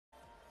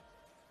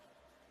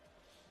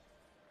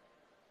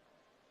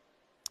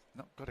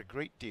not got a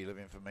great deal of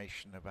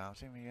information about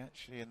him. He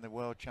actually, in the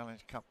World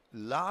Challenge Cup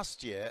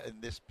last year in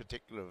this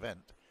particular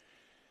event,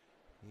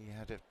 he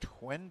had a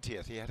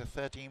 20th. He had a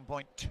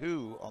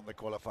 13.2 on the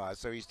qualifiers,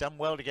 so he's done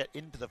well to get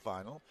into the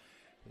final.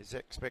 His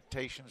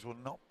expectations will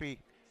not be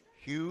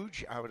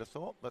huge, I would have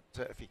thought, but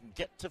if he can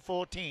get to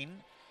 14,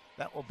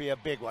 that will be a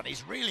big one.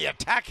 He's really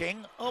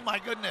attacking. Oh my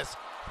goodness.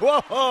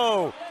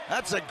 Whoa!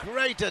 That's a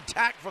great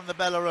attack from the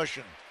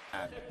Belarusian.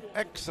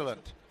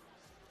 Excellent.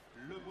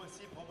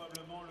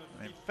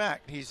 In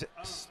fact, he's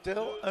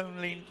still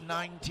only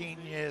 19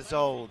 years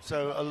old,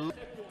 so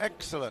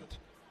excellent.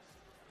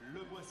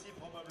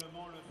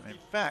 In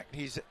fact,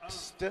 he's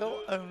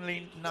still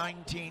only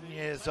 19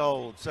 years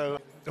old, so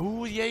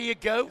oh, there you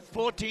go,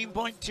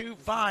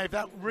 14.25.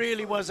 That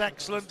really was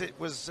excellent. It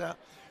was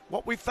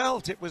what we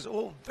felt. It was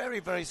all very,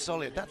 very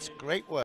solid. That's great work.